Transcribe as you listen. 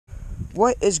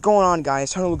What is going on,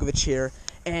 guys? Hunter Lukovich here,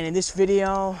 and in this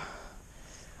video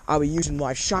I'll be using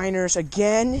live shiners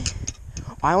again.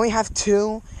 I only have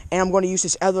two, and I'm going to use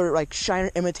this other like shiner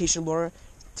imitation lure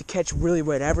to catch really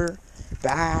whatever: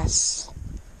 bass,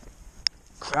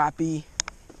 crappie,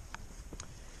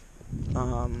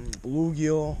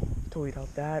 bluegill, totally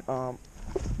doubt that,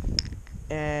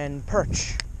 and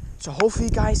perch. So hopefully,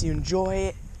 guys, you enjoy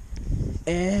it,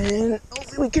 and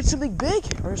hopefully we get something big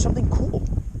or something cool.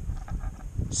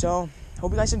 So,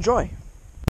 hope you guys enjoy.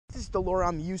 This is the lure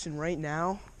I'm using right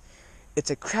now. It's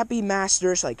a Crappie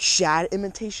Masters, like, shad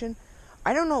imitation.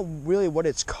 I don't know really what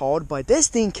it's called, but this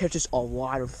thing catches a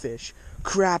lot of fish.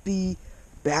 Crappie,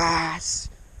 bass,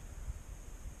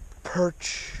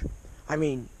 perch. I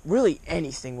mean, really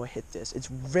anything will hit this. It's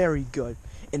very good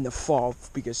in the fall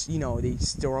because, you know, they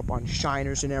store up on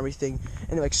shiners and everything.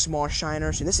 And they're like small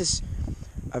shiners. And this is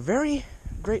a very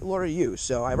great lure to use,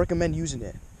 so I recommend using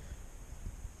it.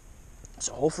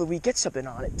 So hopefully we get something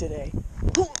on it today.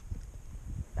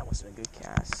 That wasn't a good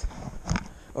cast.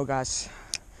 Oh, guys.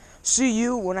 See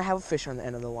you when I have a fish on the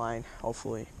end of the line,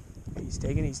 hopefully. He's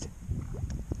taking,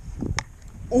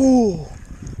 Ooh!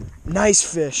 Nice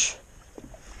fish.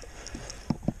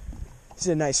 This is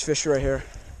a nice fish right here.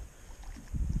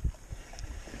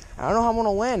 I don't know how I'm going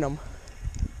to land him.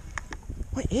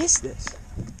 What is this?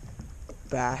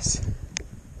 Bass.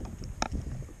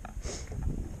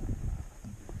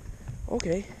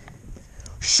 Okay.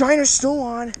 Shiner's still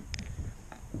on.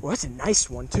 Well, that's a nice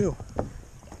one, too.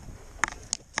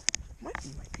 Might be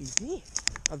my PZ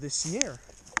of this year.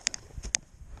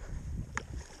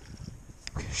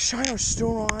 Okay, Shiner's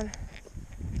still on.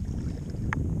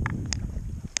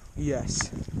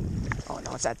 Yes. Oh,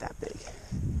 no, it's not that big.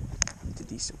 It's a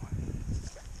decent one.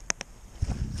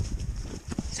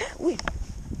 Is that, wait.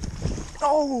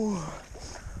 Oh!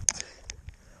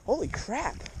 Holy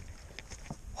crap.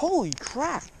 Holy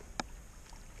crap!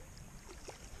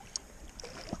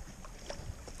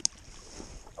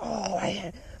 Oh,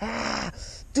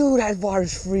 dude, that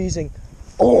water's freezing.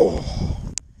 Oh,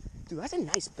 dude, that's a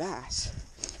nice bass.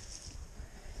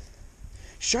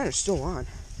 Shiner's still on.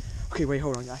 Okay, wait,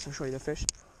 hold on, guys. I'll show you the fish.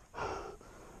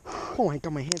 Oh my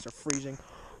god, my hands are freezing.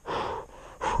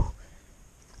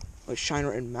 A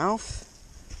shiner in mouth.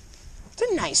 It's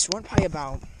a nice one, probably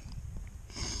about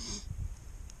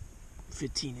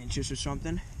 15 inches or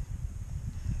something.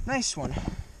 Nice one.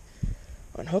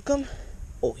 Unhook him.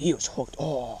 Oh, he was hooked.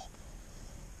 Oh.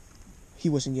 He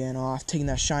wasn't getting off. Taking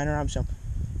that shiner out. So,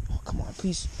 oh, come on,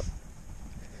 please.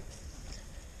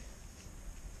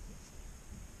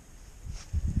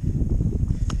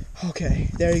 Okay,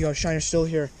 there you go. Shiner's still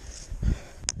here.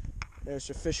 There's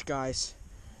your fish, guys.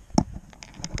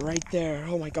 Right there.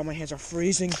 Oh my god, my hands are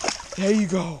freezing. There you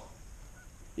go.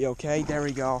 You okay? There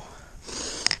we go.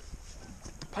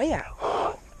 Oh yeah.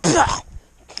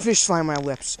 Fish fly on my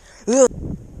lips. Ugh.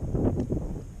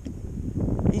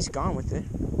 He's gone with it.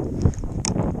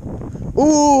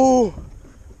 Ooh!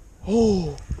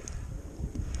 Oh!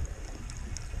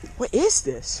 What is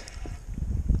this?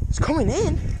 It's coming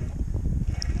in.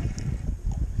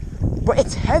 But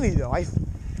it's heavy though.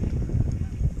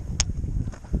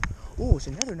 Ooh, it's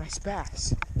another nice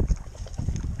bass.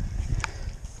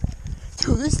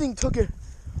 Dude, this thing took it.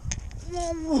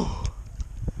 Whoa.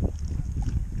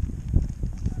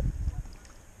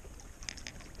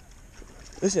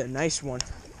 This is a nice one.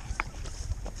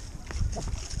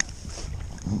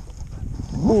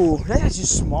 Ooh, that's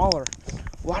just smaller.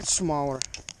 A lot smaller.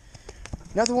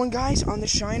 Another one, guys, on the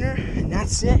shiner, and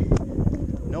that's it.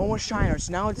 No more shiners.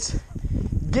 Now it's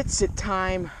gets it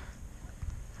time.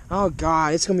 Oh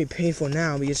god, it's gonna be painful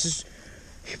now because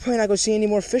you're probably not gonna see any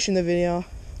more fish in the video.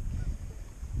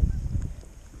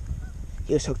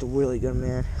 He just hooked really good,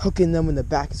 man. Hooking them in the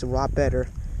back is a lot better.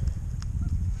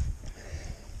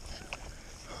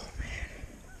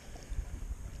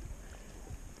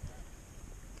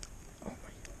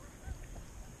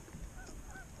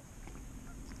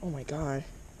 Oh my god.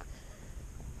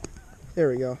 There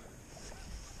we go.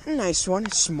 Nice one.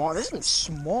 It's small. This one's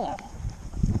small.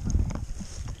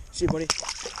 See, buddy?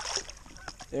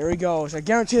 There he goes. I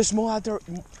guarantee it's small out there.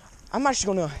 I'm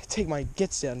actually going to take my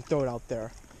gets in and throw it out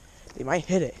there. They might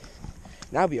hit it.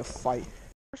 That'll be a fight.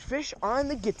 First fish on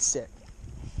the get set.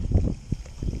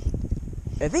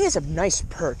 I think it's a nice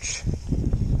perch.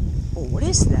 Oh, what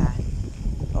is that?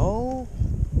 Oh.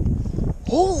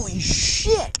 Holy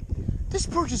shit! This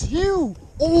perch is huge!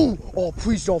 Oh,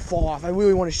 please don't fall off. I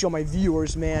really want to show my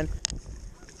viewers, man.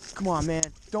 Come on, man.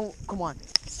 Come on.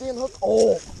 Stay on the hook.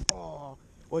 Oh.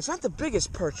 Well, it's not the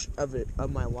biggest perch of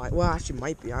my life. Well, actually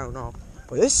might be. I don't know.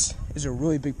 But this is a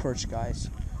really big perch, guys.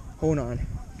 Hold on.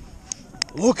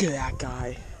 Look at that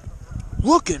guy.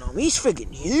 Look at him. He's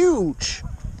freaking huge.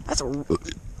 That's a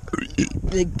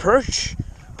big perch.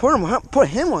 Put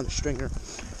him on the stringer.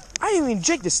 I didn't even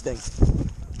jig this thing.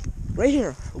 Right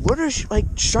here. Lure like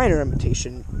shiner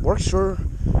imitation. Works for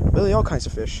really all kinds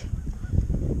of fish.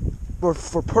 Or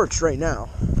for perch right now.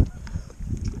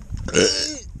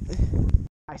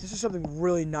 Guys, this is something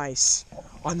really nice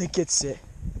on the Gets It.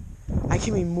 I can't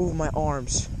even move my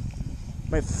arms.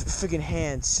 My freaking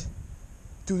hands.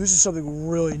 Dude, this is something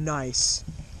really nice.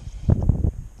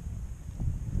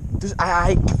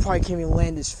 I probably can't even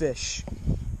land this fish.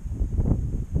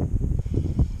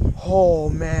 Oh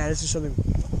man, this is something.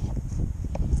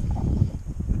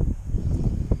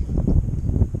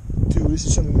 Dude, this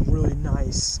is something really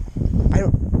nice.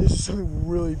 This is something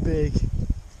really big.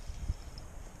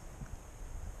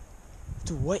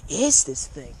 Dude, what is this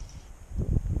thing?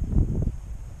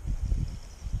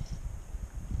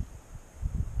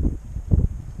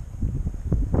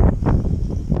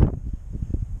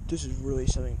 This is really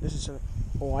something. This is something.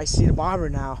 Oh, I see the bobber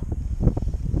now.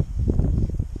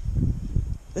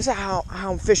 This is how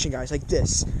I'm fishing, guys. Like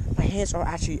this. My hands are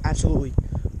actually absolutely.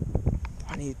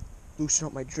 I need to loosen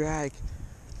up my drag,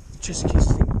 just in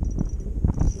case.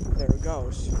 There it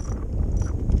goes.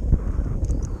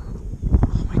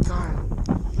 Oh my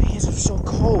god, my hands are so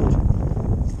cold.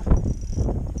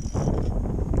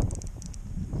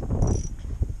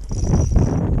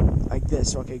 Like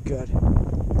this. Okay, good.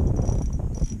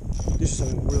 This is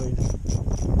something really.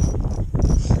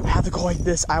 I have to go like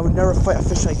this. I would never fight a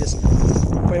fish like this,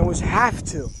 but I always have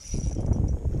to.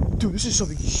 Dude, this is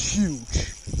something huge.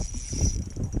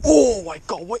 Oh my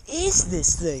god, what is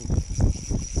this thing?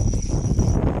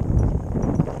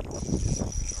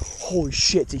 Holy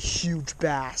shit, it's a huge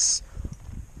bass.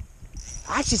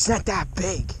 Actually, it's not that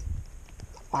big.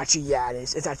 Actually, yeah, it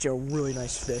is. It's actually a really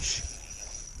nice fish.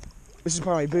 This is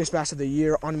probably my biggest bass of the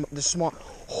year on the small.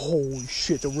 Holy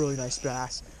shit, it's a really nice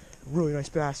bass. Really nice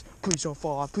bass. Please don't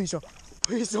fall off. Please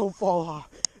don't fall off.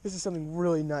 This is something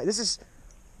really nice. This is.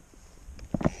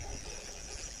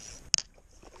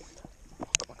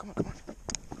 Come on.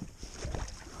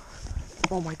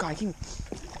 Oh my god,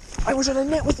 I wish I had a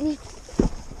net with me.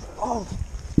 Oh.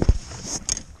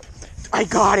 I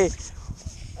got it.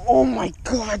 Oh my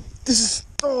god, this is.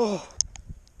 Oh.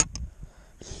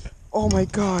 Oh my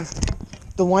god.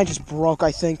 The line just broke,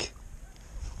 I think.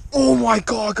 Oh my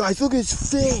god, guys, look at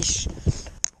this fish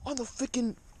on the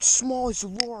freaking smallest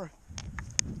lure.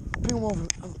 Bring him over.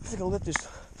 I think I'll let this.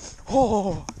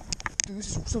 Oh, dude,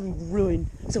 this is something really.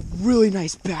 It's a really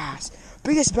nice bass.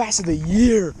 Biggest bass of the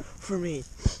year for me.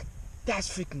 That's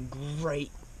freaking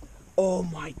great. Oh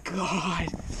my god.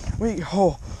 Wait,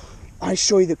 I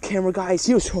show you the camera, guys.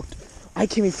 He was hooked. I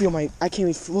can't even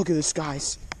look at this,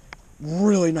 guys.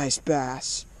 Really nice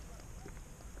bass.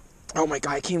 Oh my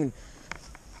god, I can't even.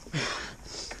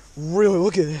 Really,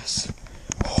 look at this.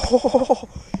 Oh,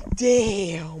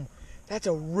 damn. That's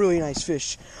a really nice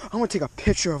fish. I'm gonna take a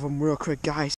picture of him real quick,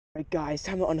 guys. Alright, guys,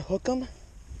 time to unhook him. Let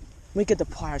me get the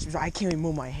pliers because I can't even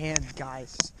move my hand,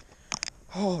 guys.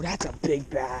 Oh, that's a big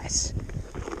bass.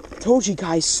 Told you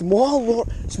guys, small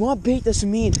bait doesn't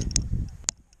mean.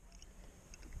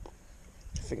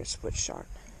 Figure split shot.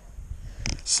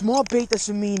 Small bait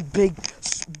doesn't mean big,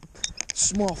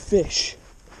 small fish.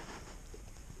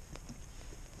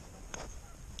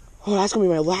 Oh, that's gonna be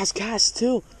my last cast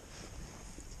too.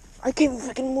 I can't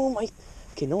fucking move my.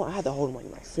 Okay, no, I had to hold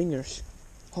my fingers.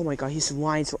 Oh my god, his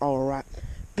lines were all wrapped.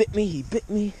 He bit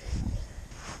me.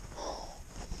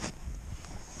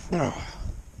 I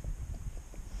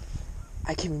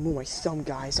can't even move my thumb,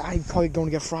 guys. I'm probably going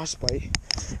to get frostbite.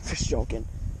 Just joking.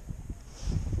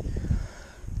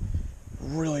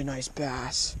 Really nice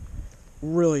bass.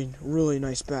 Really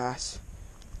nice bass.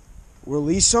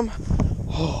 Release him.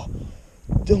 Oh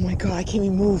my god, I can't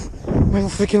even move. My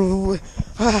freaking.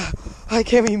 I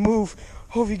can't even move.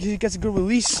 Hope he gets a good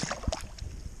release.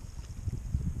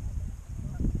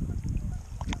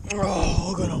 Oh,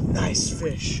 look at him. Nice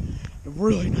fish. A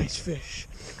really nice fish.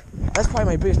 That's probably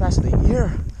my biggest bass of the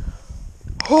year.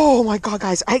 Oh my god,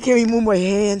 guys. I can't even move my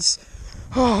hands.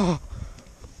 Oh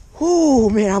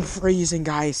man, I'm freezing,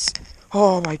 guys.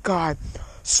 Oh my god.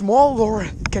 Small lure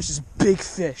catches big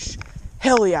fish.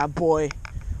 Hell yeah, boy.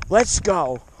 Let's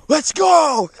go. Let's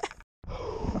go!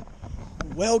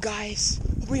 Well, guys,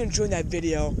 hope you enjoyed that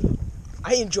video.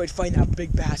 I enjoyed fighting that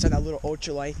big bass on that little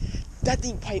ultralight. That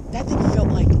thing felt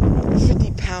like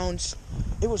 50 pounds.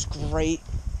 It was great.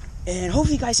 And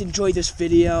hopefully you guys enjoyed this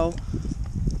video.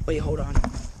 Wait, hold on.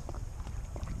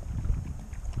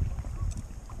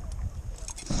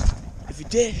 If you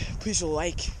did, please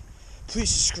like, please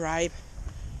subscribe.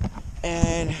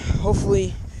 And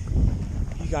hopefully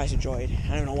you guys enjoyed.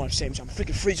 I don't know what I'm saying. I'm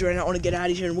freaking freezing right now. I want to get out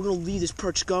of here, and we're gonna leave this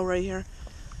perch go right here.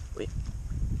 Wait,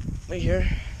 right here.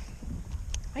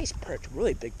 Nice perch,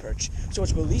 really big perch. So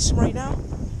let's release him right now.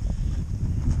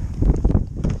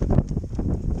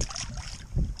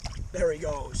 There he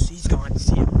goes. He's gone.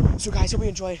 See ya. So guys, hope you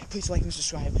enjoyed. Please like and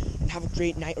subscribe, and have a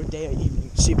great night or day or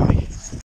evening. See you. Bye.